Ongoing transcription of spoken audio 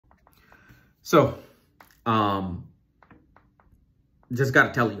So, just got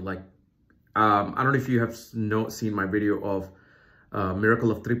to tell you, like, I don't know if you have seen my video of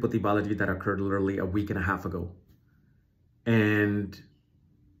miracle of Tirupati Baalaji that occurred literally a week and a half ago. And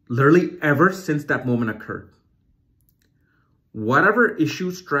literally ever since that moment occurred, whatever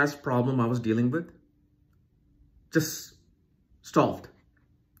issue, stress, problem I was dealing with, just solved.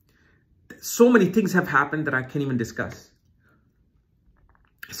 So many things have happened that I can't even discuss.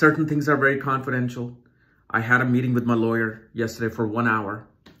 Certain things are very confidential. I had a meeting with my lawyer yesterday for 1 hour.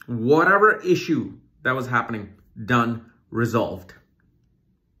 Whatever issue that was happening, done, resolved.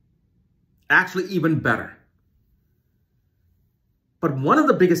 Actually, even better. But one of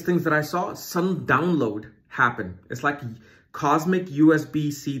the biggest things that I saw, sudden download happened. It's like cosmic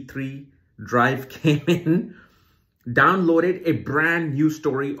USB-C 3 drive came in, downloaded a brand new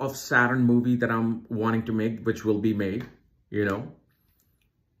story of Saturn movie that I'm wanting to make, which will be made, you know,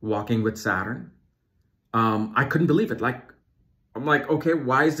 Walking with Saturn. I couldn't believe it. I'm like, okay,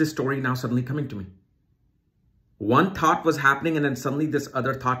 why is this story now suddenly coming to me? One thought was happening and then suddenly this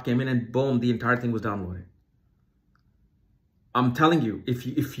other thought came in and boom, the entire thing was downloaded. I'm telling you,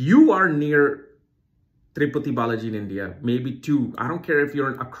 if you are near Tirupati Baalaji in India, maybe two, I don't care if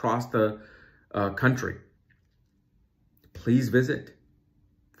you're across the country, please visit.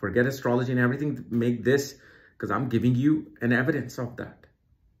 Forget astrology and everything. Make this, because I'm giving you an evidence of that.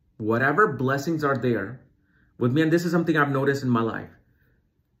 Whatever blessings are there with me, and this is something I've noticed in my life.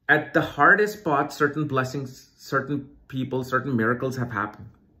 At the hardest spot, certain blessings, certain people, certain miracles have happened,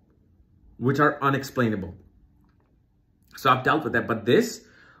 which are unexplainable. So I've dealt with that, but this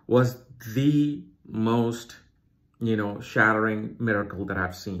was the most, shattering miracle that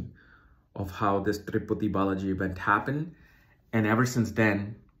I've seen of how this Tirupati Baalaji event happened. And ever since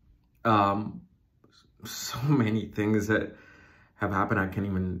then, so many things that have happened, I can't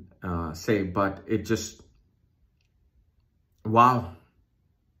even say, but it just, wow.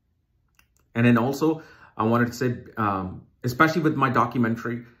 And then also, I wanted to say, especially with my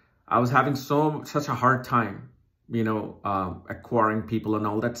documentary, I was having such a hard time, acquiring people and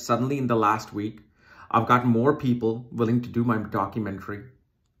all that. Suddenly in the last week, I've got more people willing to do my documentary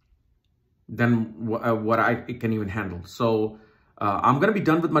than what I can even handle. So I'm going to be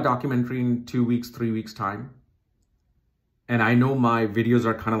done with my documentary in 2 weeks, 3 weeks time. And I know my videos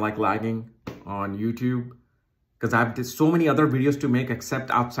are kind of like lagging on YouTube because I have so many other videos to make except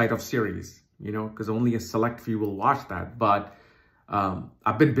outside of series, because only a select few will watch that. But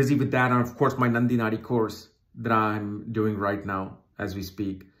I've been busy with that. And of course, my Nandi Nadi course that I'm doing right now as we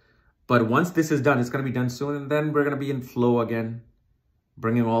speak. But once this is done, it's going to be done soon. And then we're going to be in flow again,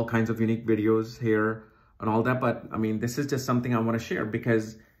 bringing all kinds of unique videos here and all that. But I mean, this is just something I want to share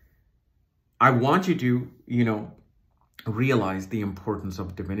because I want you to, realize the importance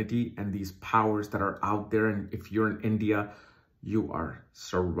of divinity and these powers that are out there. And if you're in India, you are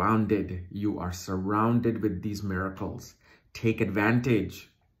surrounded with these miracles. Take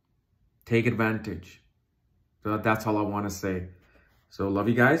advantage. Take advantage. So that's all I want to say. So love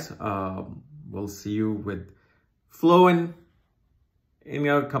you guys. We'll see you with flow in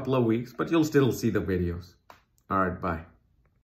a couple of weeks, but you'll still see the videos. All right, bye.